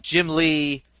Jim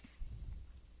Lee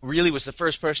really was the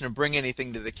first person to bring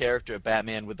anything to the character of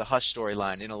Batman with the Hush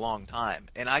storyline in a long time.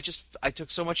 And I took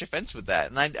so much offense with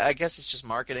that. And I guess it's just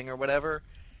marketing or whatever.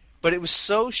 But it was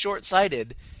so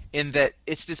short-sighted in that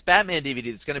it's this Batman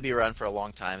DVD that's going to be around for a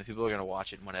long time, and people are going to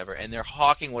watch it and whatever. And they're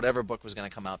hawking whatever book was going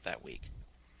to come out that week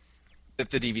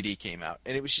that the DVD came out.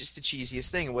 And it was just the cheesiest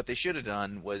thing. And what they should have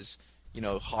done was,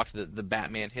 hawk the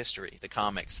Batman history, the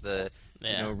comics,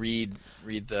 read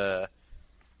the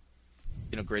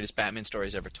greatest Batman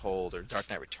stories ever told, or Dark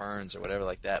Knight Returns, or whatever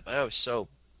like that. But that was so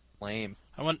lame.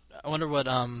 I wonder what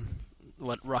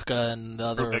what Rucka and the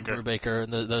other Brubaker. Brubaker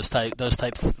and those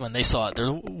types when they saw it, they're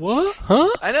like, what? Huh?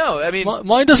 I know. I mean,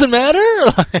 Mine doesn't matter.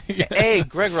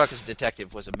 Greg Rucka's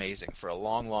detective was amazing for a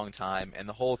long, long time, and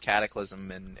the whole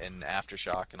Cataclysm and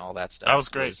Aftershock and all that stuff. That was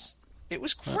great. It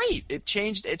was great. It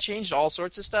changed all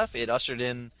sorts of stuff. It ushered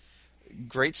in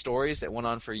great stories that went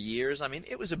on for years. I mean,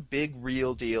 it was a big,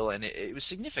 real deal, and it was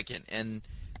significant, and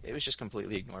it was just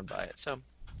completely ignored by it. So,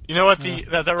 You know what?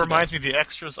 That reminds me of the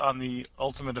extras on the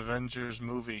Ultimate Avengers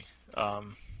movie.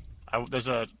 There's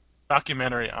a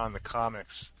documentary on the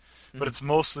comics, but it's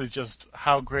mostly just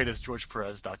how great is George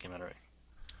Perez documentary,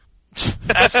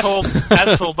 as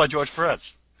told by George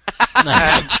Perez.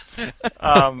 Nice. And,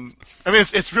 I mean,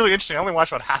 it's really interesting. I only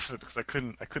watched about half of it because I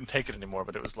couldn't take it anymore.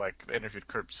 But it was like they interviewed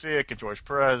Kurt Busiek and George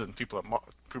Perez and people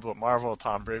at Marvel,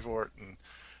 Tom Brevoort,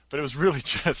 but it was really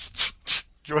just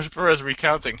George Perez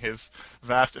recounting his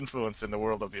vast influence in the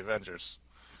world of the Avengers.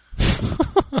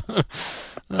 Not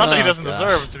that he doesn't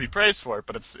deserve to be praised for it,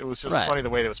 but it was just funny the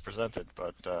way it was presented.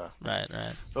 But right.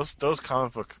 those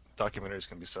comic book documentaries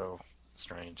can be so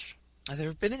strange. have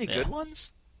there been any good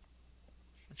ones?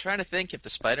 I'm trying to think if the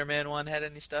Spider-Man one had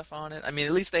any stuff on it. I mean,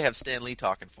 at least they have Stan Lee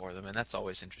talking for them, and that's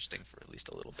always interesting for at least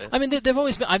a little bit. I mean, they've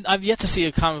always been. I've yet to see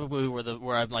a comic book movie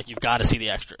where I'm like, you've got to see the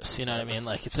extras. You know what I mean?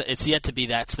 Like, it's yet to be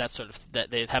that sort of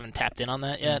that they haven't tapped in on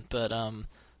that yet. But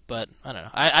I don't know.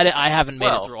 I haven't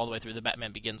made it through all the way through the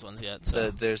Batman Begins ones yet.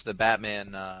 So there's the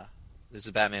Batman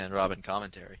and Robin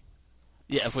commentary.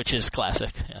 Yeah, which is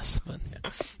classic. Yes, but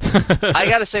I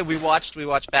gotta say, we watched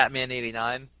Batman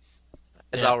 '89.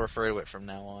 As I'll refer to it from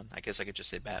now on. I guess I could just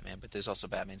say Batman, but there's also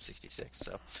Batman '66.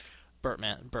 So, Burton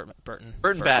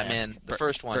Batman, the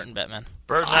first one. Burton Batman.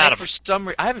 Burton Adam. For some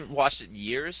reason, I haven't watched it in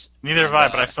years. Neither have I,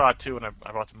 but I saw it too when I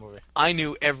bought the movie. I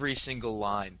knew every single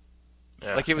line.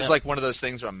 Yeah. Like, it was like one of those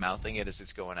things where I'm mouthing it as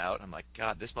it's going out. I'm like,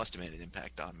 God, this must have made an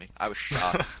impact on me. I was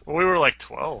shocked. Well, we were like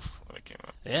 12 when it came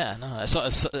out. Yeah, no, I saw.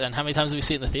 And how many times did we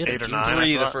see it in the theater? 8 or 9.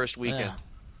 3 the first weekend.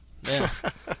 Yeah.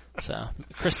 So,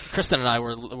 Kristen and I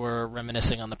were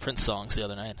reminiscing on the Prince songs the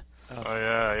other night. Oh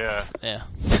yeah. Yeah.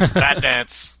 That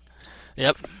dance.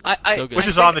 Yep. So good. Which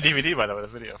is on the DVD, by the way, the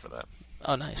video for that.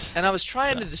 Oh, nice. And I was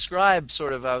trying to describe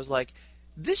I was like,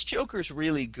 this Joker's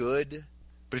really good.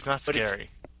 But he's not scary.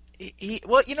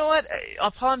 Well, you know what?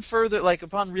 Upon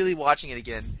really watching it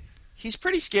again, he's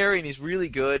pretty scary and he's really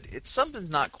good. Something's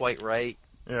not quite right.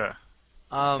 Yeah.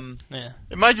 Yeah.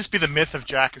 It might just be the myth of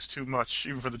Jack is too much,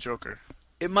 even for the Joker.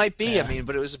 It might be. Yeah. I mean,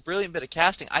 but it was a brilliant bit of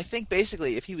casting. I think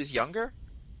basically, if he was younger,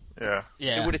 Yeah.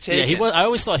 it would have taken. Yeah, he was. I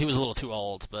always thought he was a little too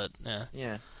old, but yeah.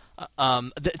 Yeah.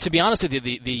 To be honest with you,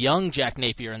 the young Jack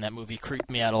Napier in that movie creeped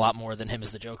me out a lot more than him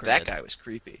as the Joker. That guy was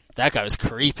creepy. That guy was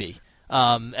creepy.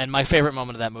 And my favorite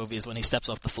moment of that movie is when he steps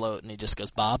off the float and he just goes,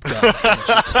 "Bob, go,"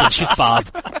 and shoots Bob.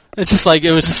 It's just like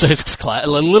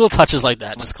little touches like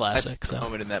that, just classic. The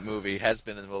moment in that movie has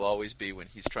been and will always be when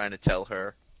he's trying to tell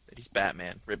her that he's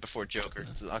Batman right before Joker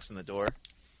knocks on the door.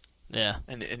 Yeah,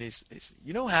 and he's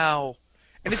you know how,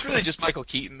 and it's really just Michael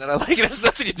Keaton that I like. It has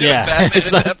nothing to do yeah, with Batman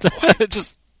it's at not, that point.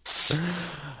 just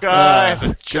Guys, a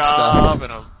good job stuff.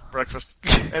 and a breakfast.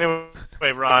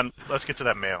 Anyway, Ron, let's get to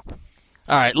that mail.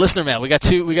 All right, listener mail. We got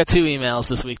two emails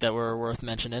this week that were worth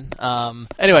mentioning.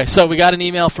 Anyway, so we got an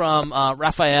email from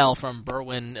Raphael from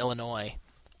Berwyn, Illinois,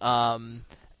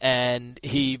 and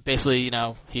he basically,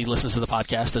 he listens to the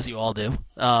podcast as you all do,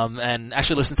 and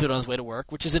actually listens to it on his way to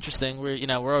work, which is interesting.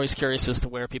 We're always curious as to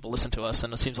where people listen to us,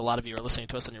 and it seems a lot of you are listening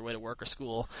to us on your way to work or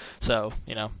school. So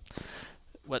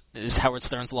what is Howard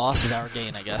Stern's loss is our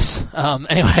gain, I guess.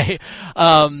 Anyway,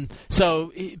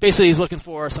 so basically he's looking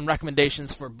for some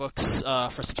recommendations for books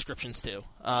for subscriptions to.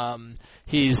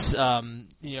 He's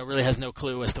really has no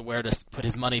clue as to where to put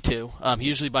his money to. He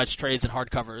usually buys trades and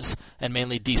hardcovers, and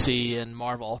mainly DC and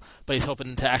Marvel, but he's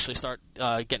hoping to actually start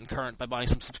getting current by buying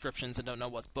some subscriptions and don't know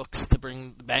what books to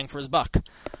bring the bang for his buck.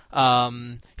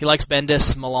 He likes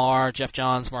Bendis, Millar, Jeff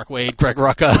Johns, Mark Waid, Greg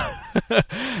Rucka,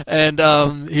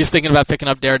 and he's thinking about picking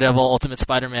up Daredevil, Ultimate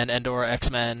Spider-Man, and/or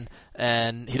X-Men,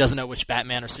 and he doesn't know which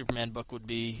Batman or Superman book would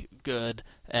be good,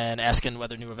 and asking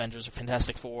whether New Avengers or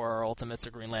Fantastic Four or Ultimates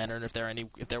or Green Lantern if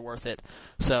they're worth it.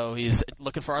 So he's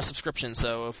looking for our subscription.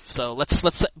 So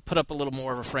let's put up a little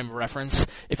more of a frame of reference.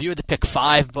 If you had to pick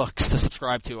 5 books to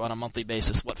subscribe to on a monthly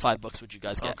basis, what 5 books would you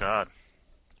guys get? Oh God.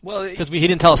 Well, because he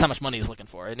didn't tell us how much money he's looking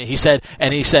for, and he said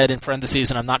in parentheses,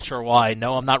 and I'm not sure why.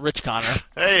 No, I'm not rich, Connor.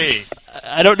 Hey,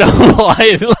 I don't know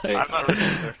why. I'm not rich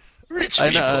either. rich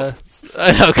people.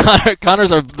 I know. Connor's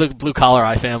the blue collar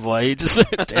eye fanboy. He just,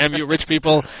 damn you, rich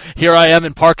people! Here I am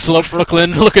in Park Slope,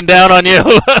 Brooklyn, looking down on you.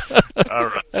 All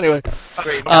right. Anyway,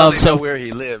 Great. Now they so know where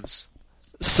he lives.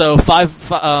 So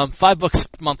five books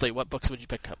monthly. What books would you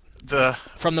pick up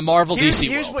from the Marvel DC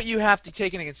Here's world? what you have to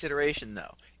take into consideration,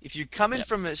 though. If you come in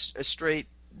from a straight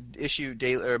issue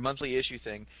daily or monthly issue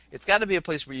thing, it's got to be a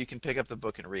place where you can pick up the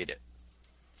book and read it.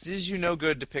 It is you no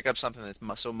good to pick up something that's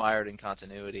so mired in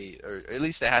continuity, or at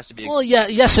least there has to be. Well, yeah,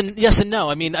 yes and no.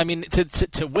 I mean,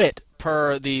 to wit,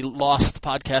 per the Lost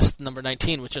podcast number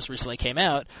 19, which just recently came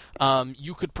out,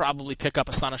 you could probably pick up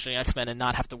Astonishing X-Men and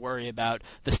not have to worry about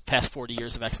this past 40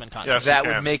 years of X-Men content. Yes, that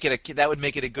would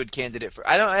make it a good candidate for.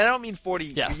 I don't mean 40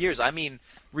 Yeah. years. I mean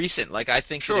recent. Like I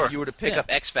think that if you were to pick up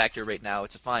X Factor right now,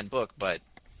 it's a fine book, but.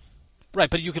 Right,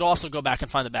 but you could also go back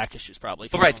and find the back issues, probably.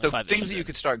 Right, so things that you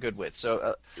could start good with.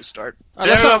 So start.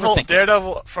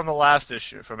 Daredevil from the last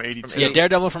issue, from 82. Yeah,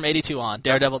 Daredevil from 82 on.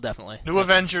 Daredevil, definitely. New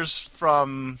Avengers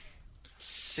from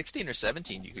 16 or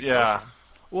 17 you could go from.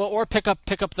 Well, or pick up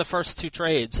the first two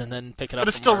trades and then pick it up. But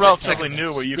it's still relatively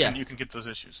new where you can get those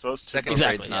issues. Those second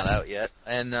trade's not out yet.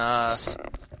 And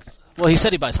well, he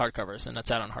said he buys hardcovers, and that's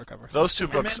out on hardcovers. Those two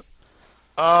books.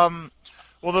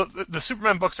 Well, the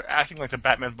Superman books are acting like the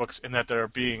Batman books in that they're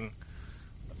being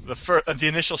the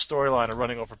initial storyline are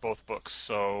running over both books.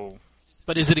 So,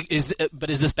 but is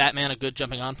this Batman a good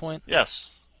jumping on point? Yes.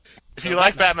 If you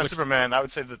like Batman, Superman, I would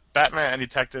say that Batman and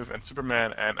Detective and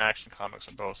Superman and Action Comics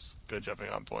are both good jumping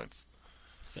on points.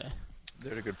 Okay,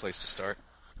 they're a good place to start.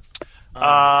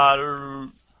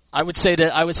 I would say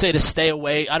to stay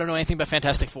away. I don't know anything about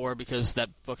Fantastic Four because that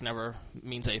book never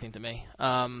means anything to me.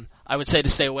 I would say to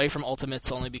stay away from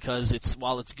Ultimates only because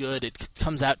while it's good, it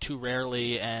comes out too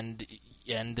rarely, and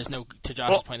there's no, to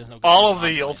Josh's point, there's no. All of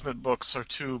the Ultimate books are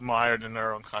too mired in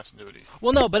their own continuity.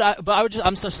 Well, no, but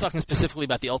I'm just talking specifically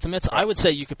about the Ultimates. Right. I would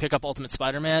say you could pick up Ultimate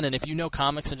Spider-Man, and if you know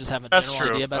comics and just have a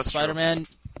general idea about Spider-Man,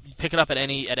 pick it up at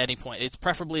any point. It's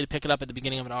preferably to pick it up at the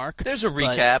beginning of an arc. There's a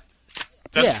recap.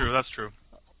 That's true.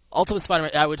 Ultimate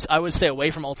Spider-Man, I would stay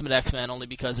away from Ultimate X-Men only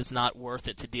because it's not worth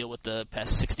it to deal with the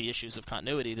past 60 issues of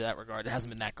continuity to that regard. It hasn't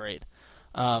been that great.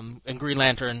 And Green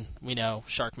Lantern, we know,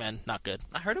 Sharkman, not good.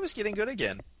 I heard it was getting good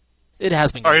again. It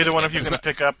has been good. Are either one of you going to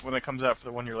pick up when it comes out for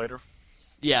the 1 year later?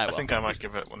 Yeah, I think I might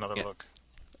give it another look.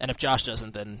 And if Josh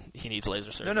doesn't, then he needs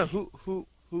laser surgery. No,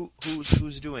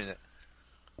 who's doing it?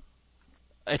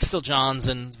 It's still Johns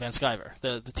and Van Sciver.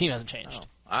 The team hasn't changed.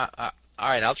 Oh. All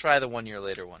right, I'll try the 1 year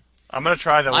later one. I'm going to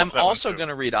try that. I'm also going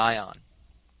to read Ion.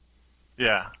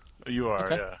 Yeah, you are.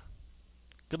 Okay. Yeah.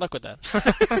 Good luck with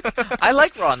that. I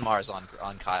like Ron Mars on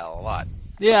Kyle a lot.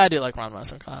 Yeah, I do like Ron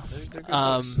Mars on Kyle. They're good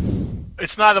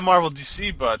it's neither Marvel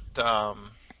DC, but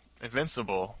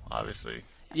Invincible, obviously.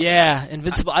 Yeah,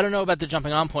 Invincible. I don't know about the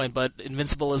jumping on point, but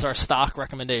Invincible is our stock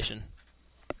recommendation.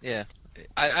 Yeah,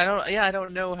 I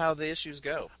don't know how the issues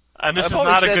go. And this is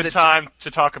not a good time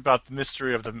to talk about the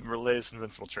mystery of the latest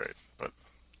Invincible trade, but.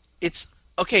 It's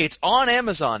on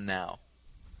Amazon now,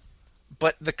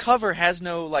 but the cover has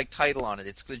no title on it.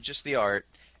 It's just the art,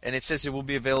 and it says it will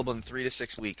be available in 3 to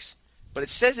 6 weeks. But it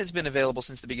says it's been available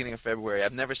since the beginning of February.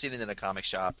 I've never seen it in a comic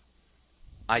shop.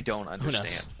 I don't understand.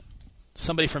 Who knows?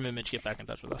 Somebody from Image get back in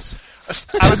touch with us.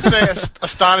 I would say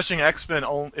Astonishing X-Men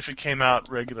if it came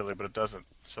out regularly, but it doesn't.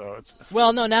 So it's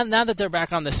well, no. Now that they're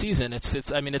back on the season,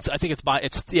 it's. I mean, I think it's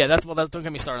don't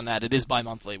get me started on that. It is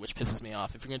bi-monthly, which pisses me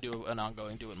off. If you're gonna do an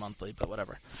ongoing, do it monthly. But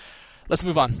whatever. Let's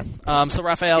move on. So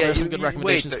Raphael, there's some good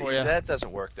recommendations for you. That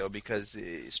doesn't work though because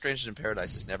Strangers in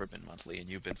Paradise has never been monthly, and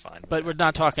you've been fine with But that. we're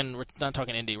not talking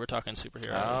indie. We're talking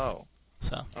superhero. Oh.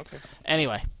 So okay.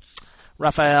 Anyway.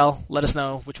 Raphael, let us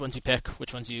know which ones you pick,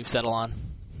 which ones you settle on.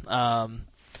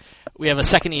 We have a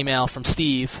second email from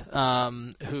Steve,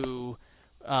 who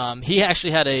he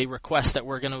actually had a request that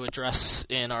we're going to address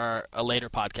in a later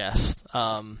podcast,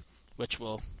 which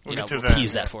we'll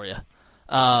tease that for you.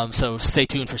 So stay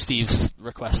tuned for Steve's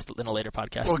request in a later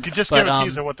podcast. Well, just give a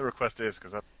teaser what the request is,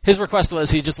 his request was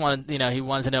he just wanted, he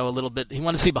wanted to know a little bit. He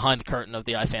wanted to see behind the curtain of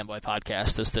the iFanboy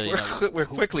podcast as to we're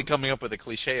quickly coming up with a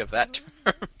cliche of that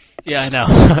term. Yeah, I know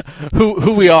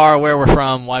who we are, where we're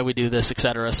from, why we do this,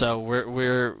 etc. So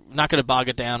we're not going to bog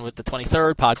it down with the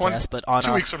 23rd podcast, but on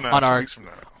 2 weeks from now,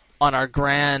 on our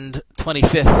grand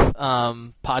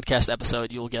 25th podcast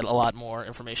episode, you'll get a lot more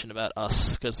information about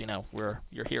us because we're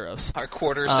your heroes. Our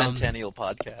quarter centennial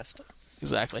podcast.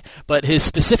 Exactly. But his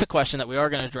specific question that we are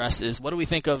going to address is, what do we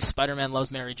think of Spider-Man Loves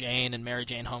Mary Jane and Mary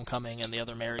Jane Homecoming and the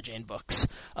other Mary Jane books?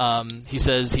 He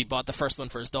says he bought the first one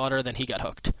for his daughter, then he got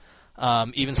hooked.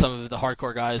 Even some of the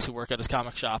hardcore guys who work at his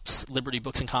comic shops, Liberty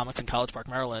Books and Comics in College Park,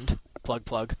 Maryland,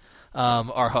 plug,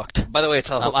 are hooked. By the way,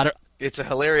 it's a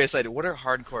hilarious idea. What are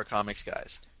hardcore comics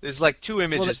guys? There's two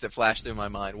images that flash through my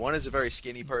mind. One is a very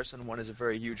skinny person. One is a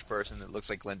very huge person that looks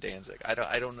like Glenn Danzig.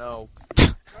 I don't know.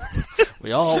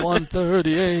 We all won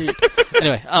 38.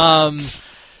 Anyway,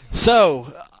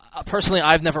 so personally,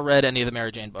 I've never read any of the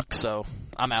Mary Jane books, so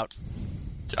I'm out.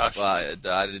 Josh? Well, I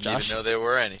didn't even know there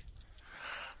were any.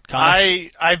 Connor?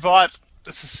 I bought,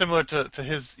 this is similar to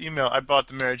his email, I bought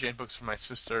the Mary Jane books for my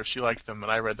sister. She liked them,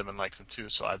 and I read them and liked them too,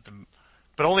 so I've been,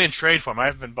 but only in trade form. I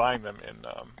haven't been buying them in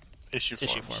issue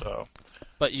form. So.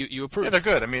 But you approve. Yeah, they're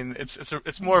good. I mean,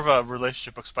 it's more of a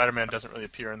relationship book. Spider-Man doesn't really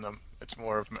appear in them. It's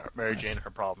more of Mary Jane and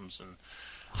her problems, and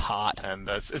hot. And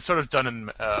it's sort of done in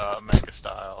manga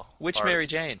style. Which art. Mary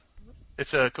Jane?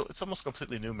 It's almost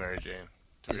completely new Mary Jane.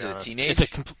 Is it teenage? It's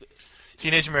a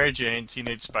teenage Mary Jane,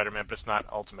 teenage Spider-Man, but it's not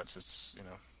Ultimates. It's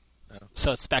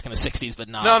So it's back in the '60s, but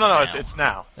not. No. Now. It's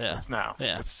now. Yeah. It's now.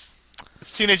 Yeah. It's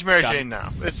teenage Mary Jane now.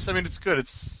 It's good.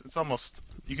 It's almost,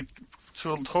 you could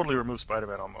totally remove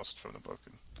Spider-Man almost from the book.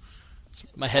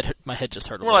 My head just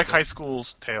hurt. More like high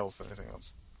school's tales than anything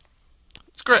else.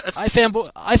 It's great.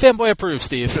 iFanboy approves,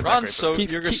 Steve. Ron's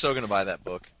you're so going to buy that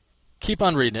book. Keep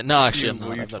on reading it. No, actually, I'm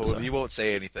not. You won't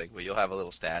say anything, but you'll have a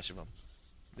little stash of them.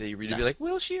 Then you read it and be like,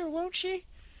 will she or won't she?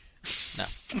 No.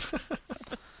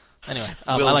 Anyway,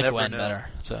 I like Gwen better.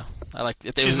 So I like.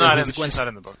 She's not in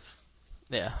the book.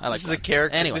 Yeah, I like. This is a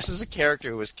character. Anyway. This is a character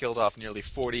who was killed off nearly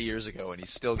 40 years ago, and he's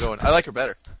still going. I like her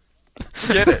better.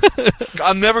 Forget it.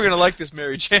 I'm never going to like this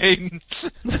Mary Jane.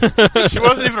 She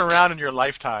wasn't even around in your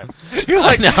lifetime. You're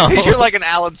like an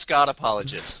Alan Scott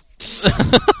apologist.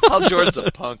 Hal Jordan's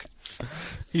a punk.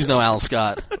 He's no Alan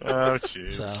Scott. Oh,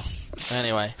 jeez. So,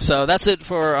 anyway, so that's it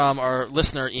for our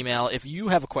listener email. If you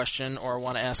have a question or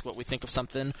want to ask what we think of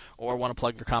something or want to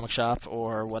plug your comic shop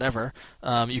or whatever,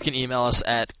 you can email us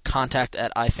at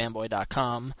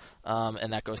contact@ifanboy.com,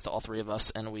 and that goes to all three of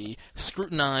us, and we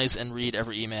scrutinize and read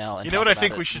every email. And you know what I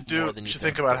think we should do? Should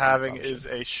think about having is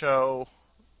a show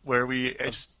where we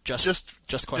just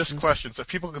questions. So if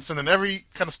people can send in every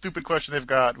kind of stupid question they've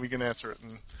got, we can answer it.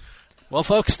 And well,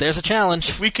 folks, there's a challenge.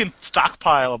 If we can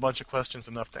stockpile a bunch of questions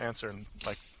enough to answer in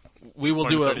we will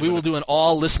do an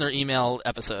all listener email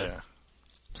episode. Yeah.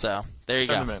 So there you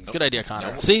Send go. them in. Good idea,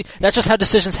 Connor. Nope. See, that's just how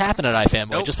decisions happen at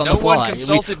iFanboy, just on the fly. No one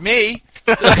consulted me.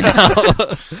 I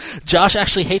know. Josh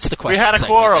actually hates the question. We had a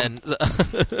quorum.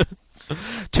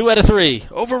 2 out of 3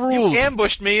 overruled. You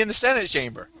ambushed me in the Senate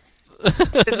chamber.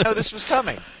 Didn't know this was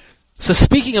coming. So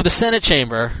speaking of the Senate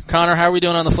chamber, Connor, how are we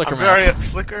doing on the Flickr map?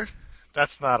 Flickr?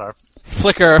 That's not our...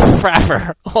 Flickr,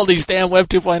 Frapper, all these damn Web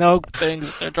 2.0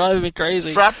 things, they're driving me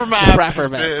crazy. Frapper map has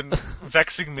been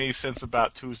vexing me since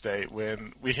about Tuesday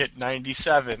when we hit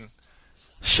 97.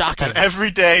 Shocking. And every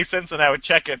day since then I would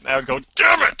check it and I would go,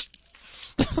 damn it!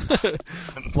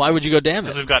 Why would you go damn it?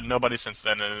 Because we've got nobody since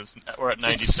then and we're at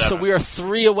 97. So we are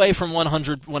 3 away from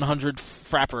 100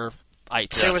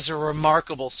 Frapper-ites. There was a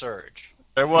remarkable surge.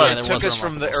 There was. It took us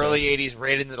from the early 80s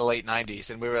right into the late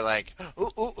 90s, and we were like,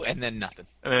 ooh, and then nothing.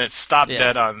 And then it stopped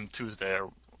dead on Tuesday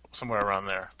or somewhere around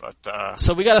there. But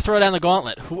so we got to throw down the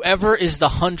gauntlet. Whoever is the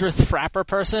 100th Frapper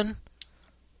person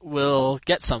will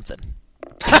get something.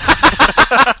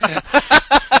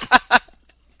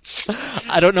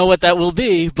 I don't know what that will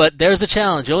be, but there's a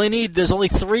challenge. There's only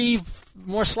 3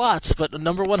 more slots, but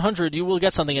number 100, you will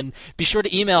get something. And be sure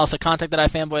to email us at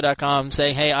contact@ifanboy.com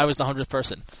saying, hey, I was the 100th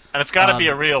person. And it's got to be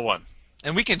a real one.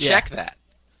 And we can check that.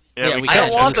 Yeah, we can.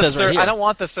 I don't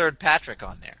want the third Patrick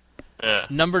on there. Yeah.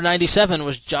 Number 97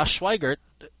 was Josh Schweigert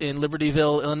in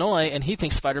Libertyville, Illinois, and he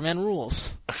thinks Spider-Man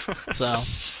rules. So...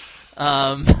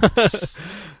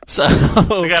 so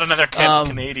we got another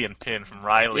Canadian pin from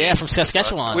Riley. Yeah, from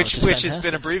Saskatchewan, which has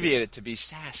been abbreviated to be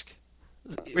Sask.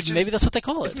 Maybe that's what they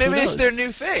call it. Maybe it's their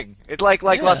new thing. It like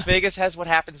Las Vegas has what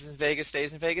happens in Vegas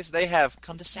stays in Vegas. They have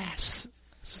come to Sask.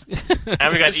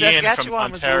 And we got Ian from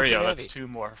Ontario. That's 2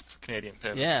 more Canadian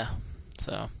pins. Yeah.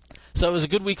 So it was a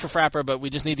good week for Frapper, but we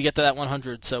just need to get to that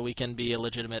 100 so we can be a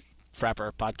legitimate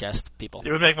Frapper podcast people.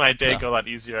 It would make my day go a lot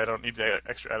easier. I don't need the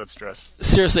extra added stress.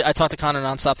 Seriously, I talked to Connor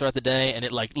nonstop throughout the day, and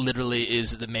it literally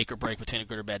is the make or break between a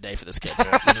good or bad day for this kid. When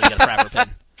you get a Frapper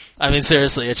pin. I mean,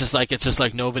 seriously, it's just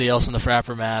like nobody else in the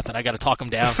Frapper map, and I got to talk him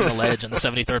down from the ledge on the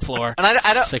 73rd floor. And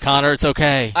I don't say, Connor, it's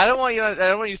okay. I don't want you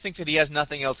to think that he has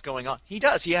nothing else going on. He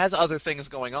does. He has other things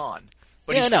going on,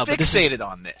 but he's fixated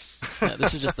on this. Yeah,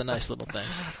 this is just a nice little thing.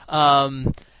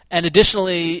 And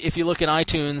additionally, if you look in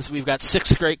iTunes, we've got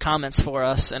 6 great comments for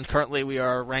us, and currently we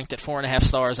are ranked at 4.5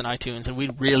 stars in iTunes, and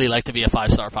we'd really like to be a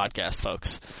 5-star podcast,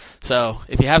 folks. So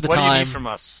if you have the time... What do you need from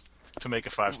us to make a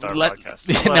 5-star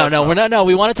podcast? No, we're not. No,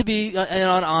 we want it to be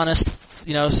an honest,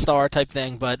 star type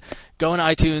thing, but go in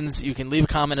iTunes, you can leave a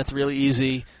comment, it's really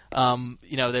easy.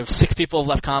 There's 6 people have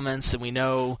left comments, and we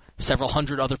know several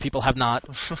hundred other people have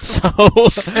not.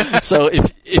 So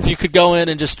if you could go in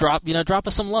and just drop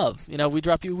us some love. We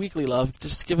drop you weekly love.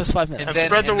 Just give us 5 minutes. And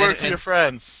spread the word to your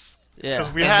friends. Yeah.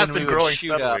 Because we have been growing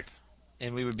steadily.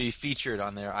 And we would be featured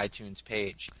on their iTunes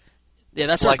page. Yeah,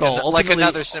 that's our goal. Like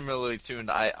another similarly tuned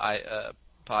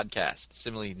podcast,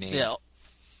 similarly named. Yeah.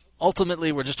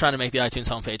 Ultimately, we're just trying to make the iTunes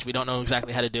homepage. We don't know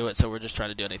exactly how to do it, so we're just trying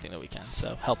to do anything that we can.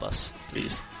 So help us,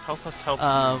 please. Help us help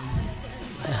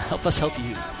Help us help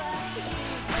you.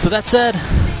 So that said,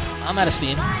 I'm out of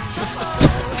steam.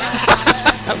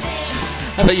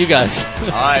 How about you guys?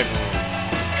 The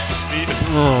speed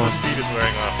is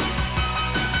wearing off.